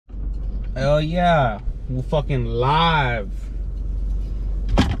Hell yeah. We're fucking live.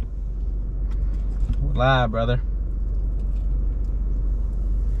 We're live, brother.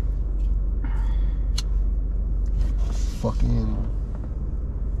 Fucking.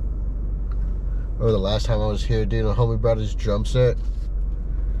 Remember the last time I was here, dude, a homie brought his drum set.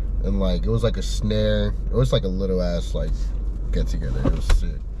 And like, it was like a snare. It was like a little ass, like, get together. It was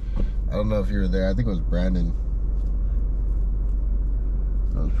sick. I don't know if you were there. I think it was Brandon.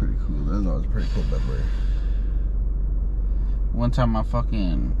 That was pretty cool. That was a pretty cool memory. One time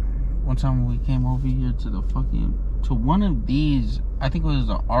we came over here to the to one of these, I think it was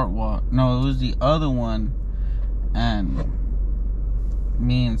the art walk. No, it was the other one. And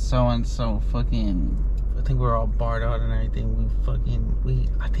me and so fucking, I think we're all barred out and everything.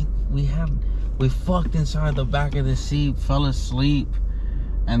 We fucked inside the back of the seat, fell asleep.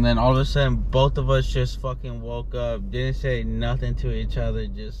 And then all of a sudden, both of us just fucking woke up, didn't say nothing to each other,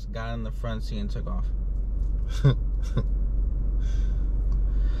 just got in the front seat and took off.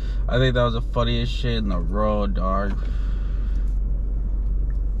 I think that was the funniest shit in the world, dog.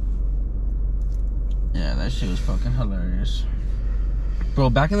 Yeah, that shit was fucking hilarious.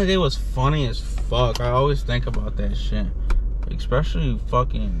 Bro, back in the day was funny as fuck. I always think about that shit. Especially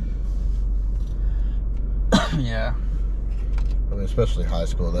fucking... yeah. I mean, especially high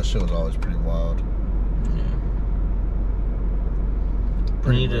school. That shit was always pretty wild. Yeah.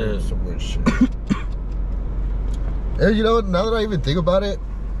 Pretty weird, some weird shit. And you know what? Now that I even think about it,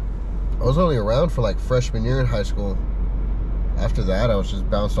 I was only around for like freshman year in high school. After that, I was just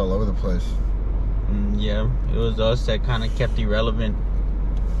bounced all over the place. Yeah, it was us that kind of kept you relevant.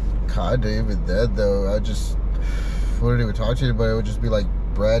 Kinda, even then though. I just wouldn't even talk to anybody. It would just be like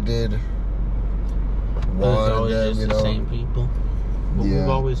Brad did. Juan and them, you know. The same people. But yeah. We've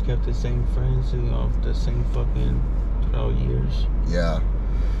always kept the same friends, you know, the same fucking 12 years. Yeah.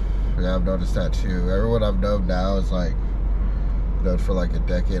 Yeah, I've noticed that too. Everyone I've known now is like known for like a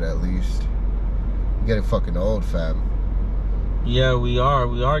decade at least. I'm getting fucking old, fam. Yeah, we are.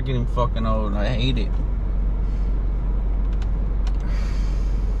 We are getting fucking old. I hate it.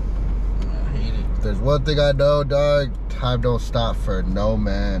 I hate it. If there's one thing I know, dog, time don't stop for no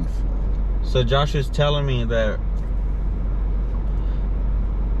man. So Josh is telling me that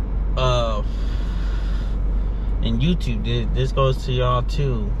in YouTube, this goes to y'all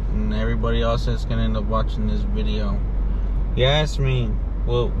too, and everybody else that's gonna end up watching this video. He asked me,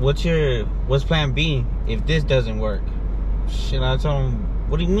 well, what's plan B if this doesn't work? Shit, I told him,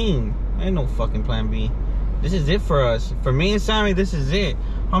 what do you mean? Ain't no fucking plan B. This is it for us. For me and Sammy, this is it.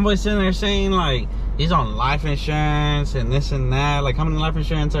 Homeboy sitting there saying like he's on life insurance and this and that. Like, how many life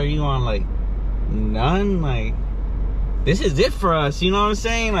insurance are you on? Like, none. Like, this is it for us. You know what I'm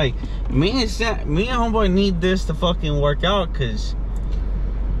saying? Like, me and homeboy need this to fucking work out, cause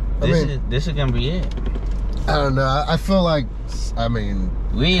this is gonna be it. I don't know. I feel like, I mean,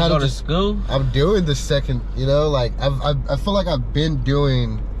 we ain't go to school. I'm doing the second, you know, like I feel like I've been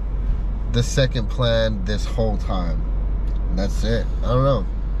doing the second plan this whole time. And that's it. I don't know.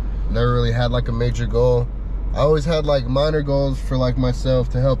 Never really had like a major goal. I always had like minor goals for like myself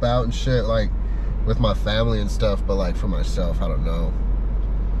to help out and shit, like with my family and stuff, but like for myself, I don't know.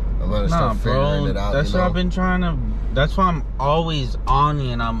 I'm gonna start figuring it out. That's what I've been trying to. That's why I'm always on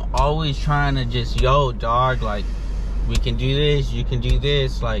you, and I'm always trying to just, yo, dog, like, we can do this, you can do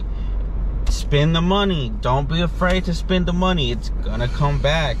this, like, spend the money. Don't be afraid to spend the money. It's gonna come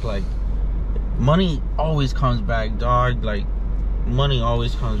back. Like, money always comes back, dog. Like, money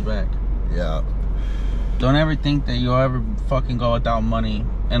always comes back. Yeah. Don't ever think that you'll ever fucking go without money.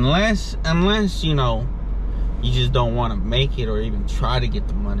 Unless, you know, you just don't want to make it or even try to get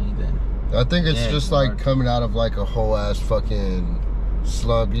the money, then. I think it's just like coming out of like a whole ass fucking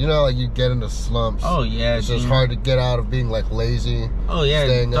slump. You know, like you get into slumps. Oh yeah, it's just hard to get out of being like lazy. Oh yeah,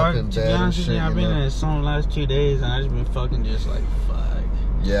 staying up in bed and shit. I've been in a slump the last 2 days, and I just been fucking just like, fuck.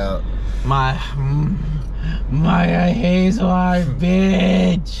 Yeah. My hazel eye,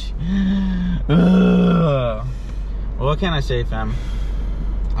 bitch. Ugh. What can I say, fam?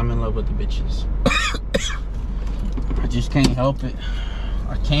 I'm in love with the bitches. I just can't help it.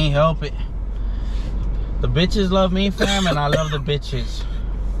 I can't help it. The bitches love me, fam, and I love the bitches.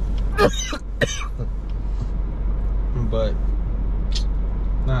 But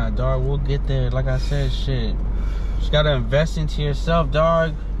nah, dog, we'll get there. Like I said, shit. Just gotta invest into yourself,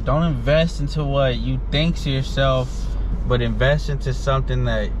 dog. Don't invest into what you think to yourself, but invest into something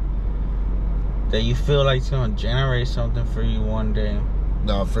that you feel like it's gonna generate something for you one day.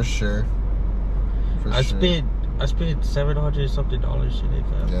 No, for sure. I spent $700 something today,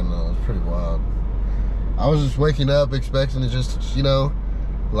 fam. Yeah, no, it's pretty wild. I was just waking up expecting to just, you know,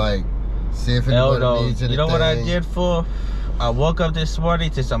 like See if anybody needs anything. You know what I did, fool? I woke up this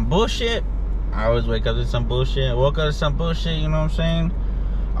morning to some bullshit. I always wake up to some bullshit. I woke up to some bullshit, you know what I'm saying?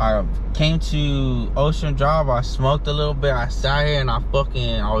 I came to Ocean Drive. I smoked a little bit. I sat here and I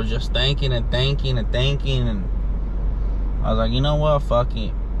was just thinking and thinking and thinking. And I was like, you know what? Fuck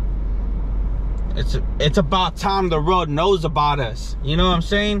it. It's about time the road knows about us. You know what I'm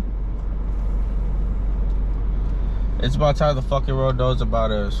saying? It's about time the fucking road knows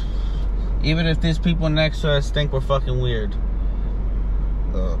about us. Even if these people next to us think we're fucking weird.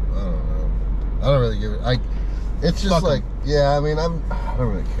 I don't know. I don't really give it. It's just like, yeah. I mean, I don't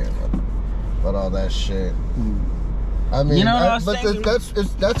really care about all that shit. I mean, you know what I was thinking?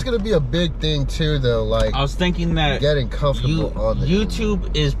 That's gonna be a big thing too, though. Like, I was thinking that getting comfortable on the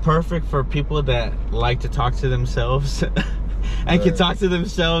YouTube is perfect for people that like to talk to themselves and can talk to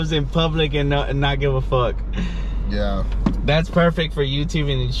themselves in public and not give a fuck. Yeah. That's perfect for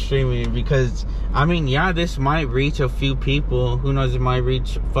YouTube and streaming because, I mean, yeah, this might reach a few people. Who knows, it might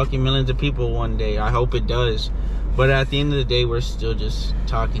reach fucking millions of people one day. I hope it does. But at the end of the day, we're still just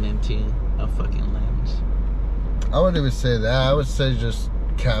talking into a fucking lens. I wouldn't even say that. I would say just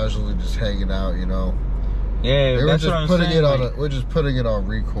casually just hanging out, you know. Yeah, we're that's just what I'm putting saying. it on we're just putting it on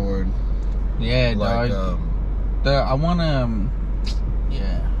record. Yeah, like, dog. I wanna,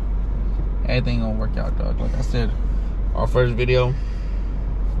 yeah. Everything gonna work out, dog. Like I said, our first video,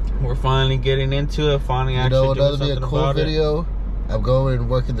 we're finally getting into it. Finally, actually doing something about it. You know, that'll be a cool video. I'm going and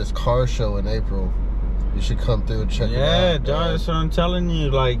working this car show in April. You should come through and check it out. Yeah, dog. That's what I'm telling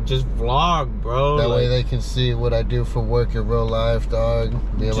you. Like, just vlog, bro. That way they can see what I do for work in real life, dog.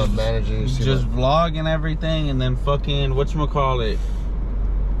 Me and my manager. Just vlog and everything, and then fucking whatchamacallit.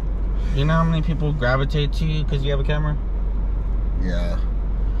 You know how many people gravitate to you because you have a camera? Yeah.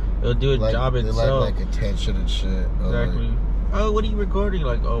 It'll do a job itself. They like attention and shit. Exactly. Like, oh, what are you recording?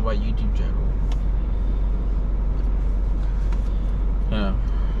 Like, oh, my YouTube channel. Yeah.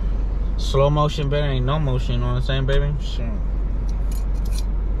 Slow motion better ain't no motion, you know what I'm saying, baby? Sure.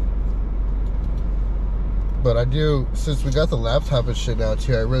 But I do, since we got the laptop and shit now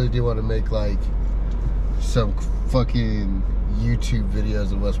too, I really do want to make like some fucking YouTube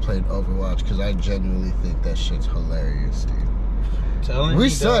videos of us playing Overwatch because I genuinely think that shit's hilarious, dude. We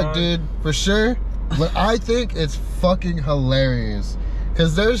suck, dude, for sure. But I think it's fucking hilarious.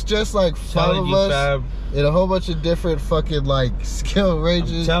 Cause there's just like 5 of us in a whole bunch of different fucking like skill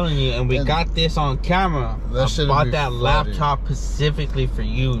ranges. I'm telling you, and we got this on camera. I bought that laptop specifically for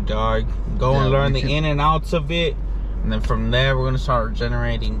you, dog. Go and learn the in and outs of it. And then from there we're gonna start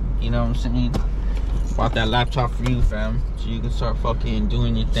generating, you know what I'm saying? Bought that laptop for you, fam. So you can start fucking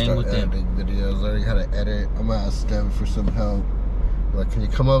doing your thing with it. Editing videos, learning how to edit. I'm gonna ask Devin for some help. Like, can you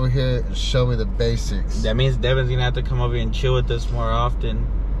come over here and show me the basics? That means Devin's gonna have to come over here and chill with us more often.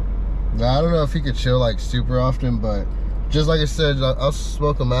 No, I don't know if he could chill like super often, but just like I said, I'll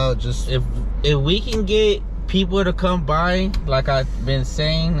smoke him out. Just if we can get people to come by, like I've been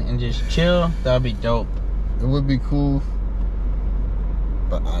saying, and just chill, that'd be dope. It would be cool,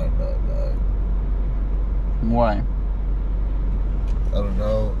 but I don't know, dog. Why? I don't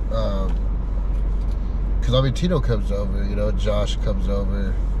know. Cause I mean, Tito comes over, you know, Josh comes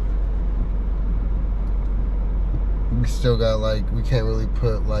over. We still got like, we can't really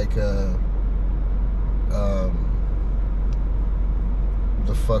put like the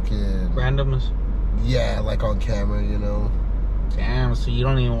fucking randomness. Yeah, like on camera, you know. Damn, so you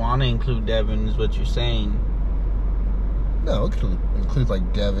don't even want to include Devin, is what you're saying? No, it could include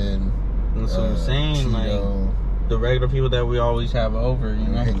like Devin. That's what I'm saying, Tito, like the regular people that we always have over, you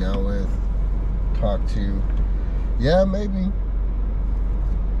know, hang out with. Talk to. Yeah, maybe.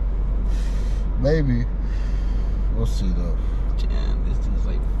 Maybe. We'll see though. Damn, this dude's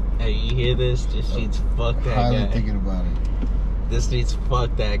like, hey, you hear this? This needs fuck that guy. Highly thinking about it. This needs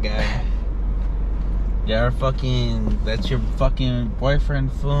fuck that guy. That's your fucking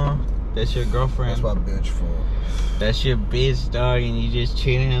boyfriend, fool. That's your girlfriend. That's my bitch, fool. That's your bitch, dog, and you just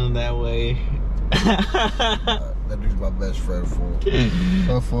treating him that way. That dude's my best friend, fool.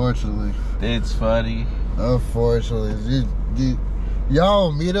 Unfortunately. It's funny. Unfortunately.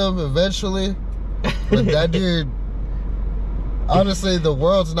 Y'all meet him eventually. But that dude, honestly, the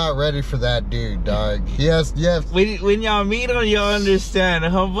world's not ready for that dude, dog. When y'all meet him, you'll understand.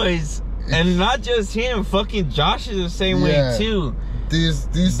 Homeboys, and not just him, fucking Josh is the same way too. These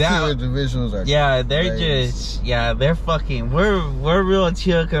two individuals are they're fucking, we're real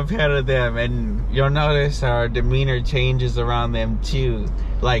chill compared to them, and you'll notice our demeanor changes around them too.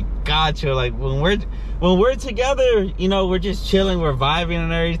 Like, gotcha, like when we're together, you know, we're just chilling, we're vibing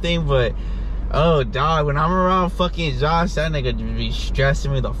and everything, but Oh, dog, when I'm around fucking Josh, that nigga just be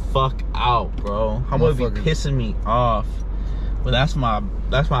stressing me the fuck out, bro. I'm gonna be pissing me off. But that's my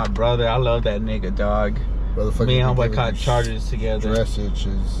brother. I love that nigga, dog. Me and homeboy caught charges together. Dress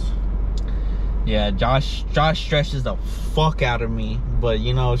itches. Yeah, Josh stresses the fuck out of me. But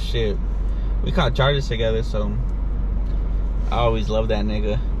you know, shit, we caught charges together, so I always love that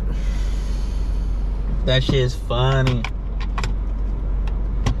nigga. That shit is funny.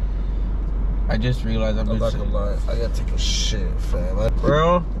 I just realized I'm not gonna lie, I gotta take a shit, fam.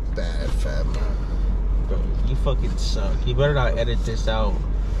 Bro? Bad, fam. Bro, you fucking suck. You better not edit this out.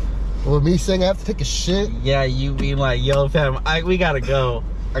 With me saying I have to take a shit? Yeah, you being like, yo, fam, we gotta go.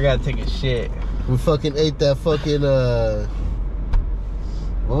 I gotta take a shit. We fucking ate that fucking,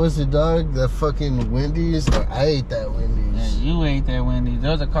 what was it, dog? That fucking Wendy's? Or I ate that Wendy's. Yeah, you ate that Wendy's.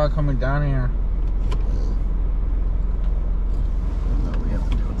 There was a car coming down here.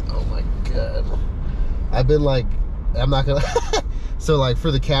 God. I've been like, I'm not gonna so like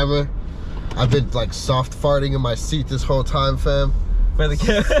for the camera, I've been like soft farting in my seat this whole time, fam. For the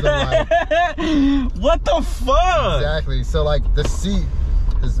camera? So, like, what the fuck? Exactly. So like the seat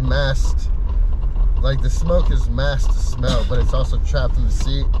is masked, like the smoke is masked to smell, but it's also trapped in the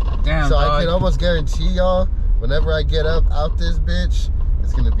seat. Damn, so dog. I can almost guarantee y'all, whenever I get up out this bitch,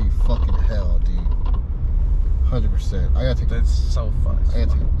 it's gonna be fucking hell, dude. 100%. I gotta take. That's so fucked. I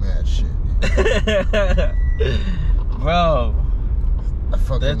gotta take mad shit, dude. Bro,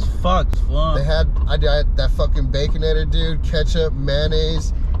 that's fucked, fun. They had that fucking Baconator, dude. Ketchup,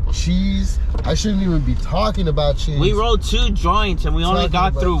 mayonnaise, cheese. I shouldn't even be talking about cheese. We rolled 2 joints and we only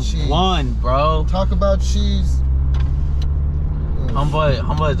got through cheese. 1, bro. Talk about cheese.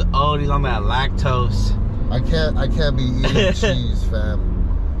 Homeboy's old. He's on that lactose. I can't be eating cheese, fam.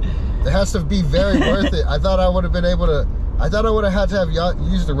 It has to be very worth it. I thought I would have been able to. I thought I would have had to have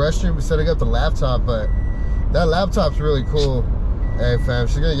used the restroom setting up the laptop, but that laptop's really cool. Hey, fam,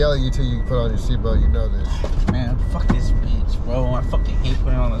 she's gonna yell at you till you put on your seatbelt. You know this. Man, fuck this bitch, bro. I fucking hate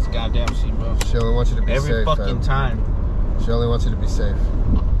putting on this goddamn seatbelt. She only wants you to be safe, every fucking fam. time. She only wants you to be safe.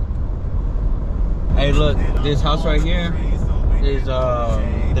 Hey, look, this house right here is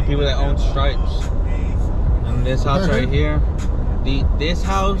the people that own Stripes, and this house right here. This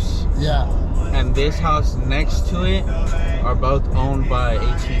house, yeah, and this house next to it are both owned by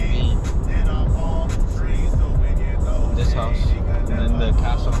HEB. This house, and then the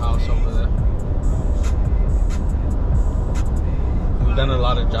Castle House over there. We've done a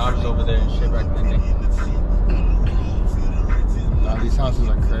lot of jobs over there and shit back in the day. Nah, these houses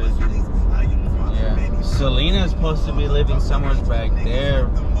are crazy. Yeah, Selena's supposed to be living somewhere back there.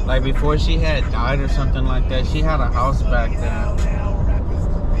 Like before she had died or something like that, she had a house back there.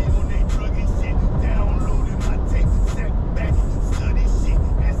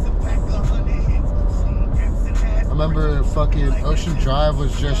 I remember fucking Ocean Drive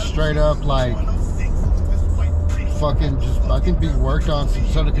was just straight up like fucking just, I think being worked on some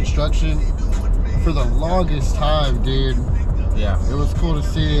sort of construction for the longest time, dude. Yeah. It was cool to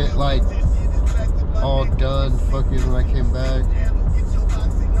see it like all done fucking when I came back.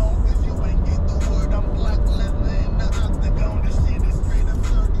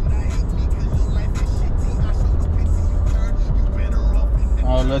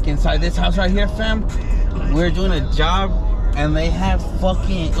 Oh, look inside this house right here, fam. We're doing a job and they have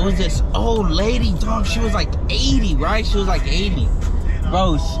fucking, it was this old lady, dog. She was like 80, right? She was like 80.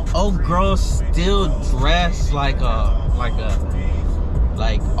 Bro, old girl still dressed like all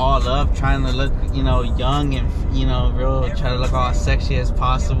up, trying to look, you know, young and, you know, real, try to look all sexy as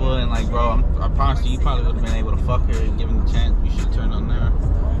possible. And like, bro, I promise you probably would have been able to fuck her and given the chance. You should turn on there.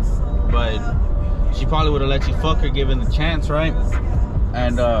 But she probably would have let you fuck her given the chance, right?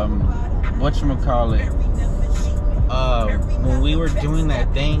 And whatchamacallit, when we were doing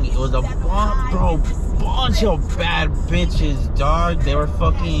that thing, it was a bunch of bad bitches, dog. They were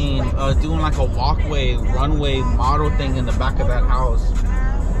fucking doing like a runway model thing in the back of that house.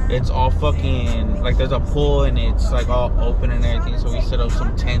 It's all fucking, like there's a pool and it's like all open and everything, so we set up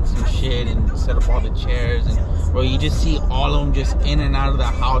some tents and shit and set up all the chairs, and bro, you just see all of them just in and out of the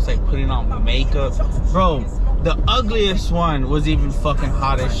house, like putting on makeup. Bro, the ugliest one was even fucking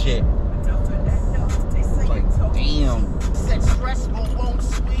hot as shit. Like, damn.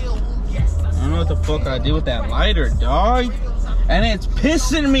 I don't know what the fuck I did with that lighter, dog. And it's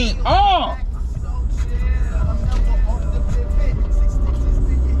pissing me off.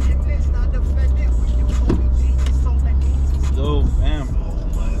 Yo, fam.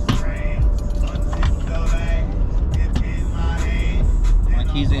 My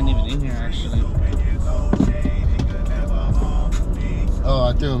keys ain't even in here, actually. Oh,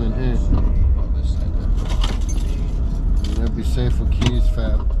 I threw them in here.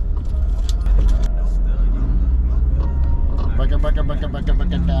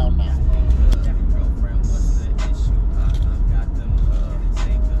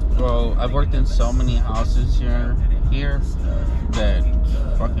 so many houses here that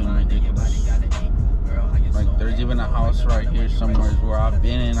fucking ridiculous. Like there's even a house right here somewhere where I've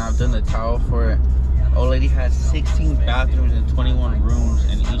been and I've done the tile for it. Old lady has 16 bathrooms and 21 rooms,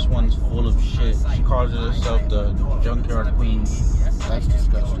 and each one's full of shit. She calls herself the junkyard queen. That's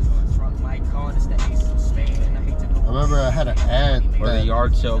disgusting. I remember I had an aunt. Or the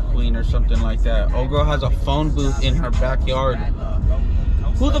yard sale queen or something like that. Old girl has a phone booth in her backyard.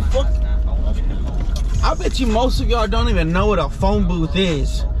 Who the fuck? I bet you most of y'all don't even know what a phone booth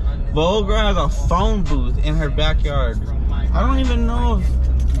is. But old girl has a phone booth in her backyard. I don't even know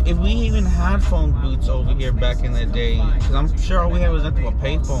if we even had phone booths over here back in the day. Cause I'm sure all we had was nothing but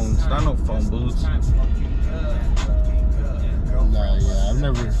pay phones. Not no phone booths. Nah, yeah, I've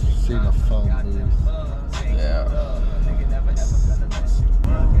never seen a phone booth. Yeah.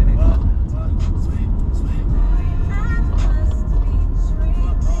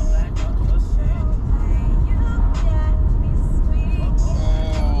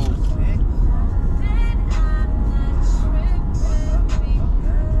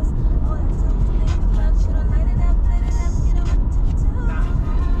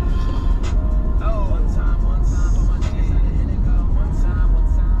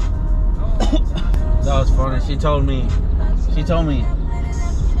 That was funny. She told me,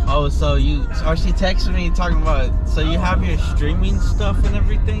 oh, so you, or she texted me talking about, so you have your streaming stuff and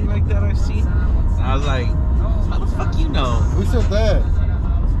everything like that, I see. And I was like, how the fuck you know? Who said that?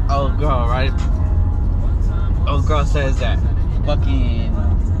 Oh, girl, right? Oh, girl says that. Fucking,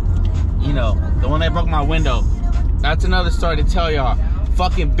 you know, the one that broke my window. That's another story to tell y'all.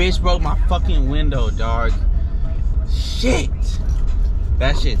 Fucking bitch broke my fucking window, dog. Shit.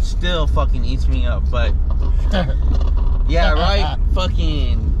 That shit still fucking eats me up, but yeah, right?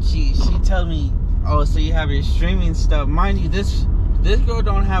 Fucking, she tells me, oh, so you have your streaming stuff. Mind you, this girl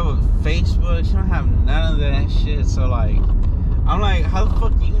don't have a Facebook. She don't have none of that shit. So like, I'm like, how the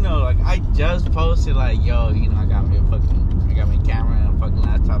fuck do you know? Like, I just posted like, yo, you know, I got me a camera and a fucking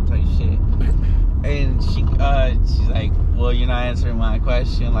laptop type shit. And she's like, well, you're not answering my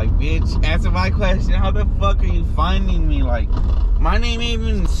question. Like, bitch, answer my question. How the fuck are you finding me? Like, my name ain't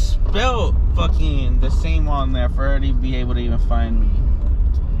even spelled fucking the same on there for her to be able to even find me.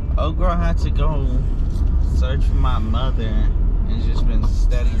 Oh, girl had to go search for my mother and just been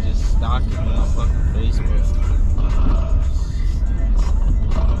steady just stalking me on fucking Facebook.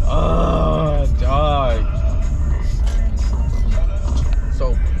 Oh, dog.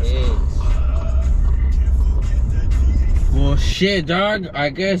 So pissed. Well, shit, dog. I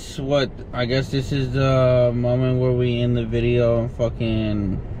guess this is the moment where we end the video.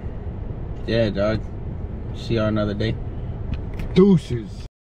 Fucking, yeah, dog. See y'all another day. Deuces.